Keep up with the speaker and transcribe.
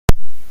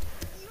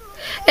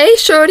Hey,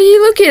 shorty,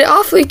 you looking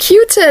awfully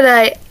cute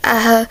tonight.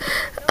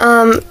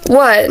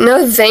 What?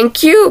 No,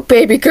 thank you,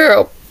 baby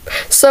girl.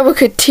 Someone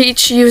could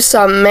teach you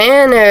some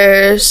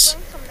manners.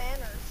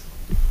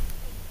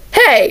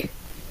 Hey,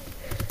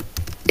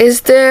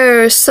 is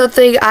there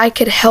something I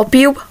could help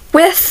you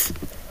with?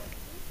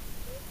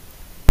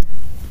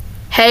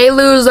 Hey,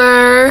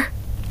 loser.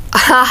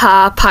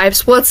 Haha,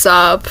 Pipes, what's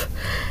up?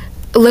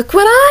 Look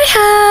what I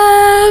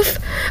have.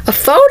 A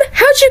phone?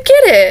 How'd you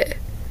get it?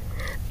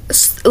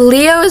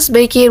 Leo is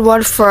making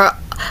one for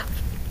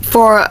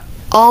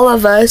all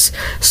of us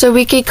so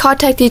we can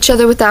contact each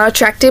other without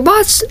attracting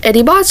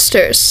any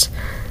monsters.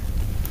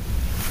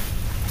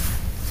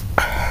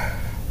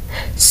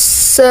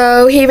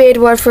 So he made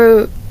one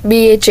for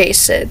me and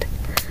Jason.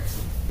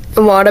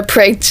 Wanna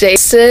prank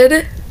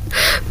Jason?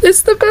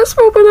 It's the best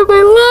moment of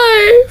my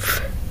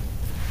life.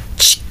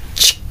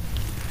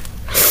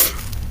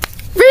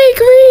 Reek,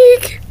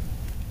 reek.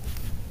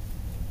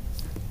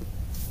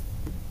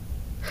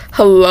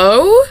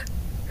 Hello?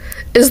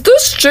 Is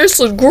this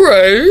Jason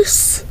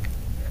Grace?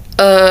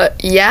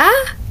 Yeah?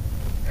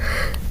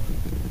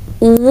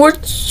 Where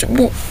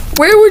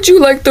would you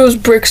like those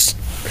bricks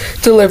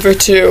delivered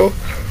to?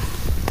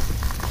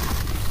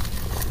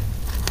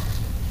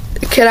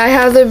 Can I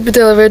have them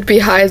delivered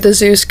behind the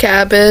Zeus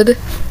cabin?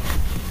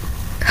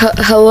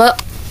 Hello?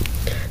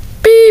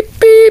 Beep,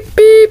 beep,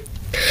 beep.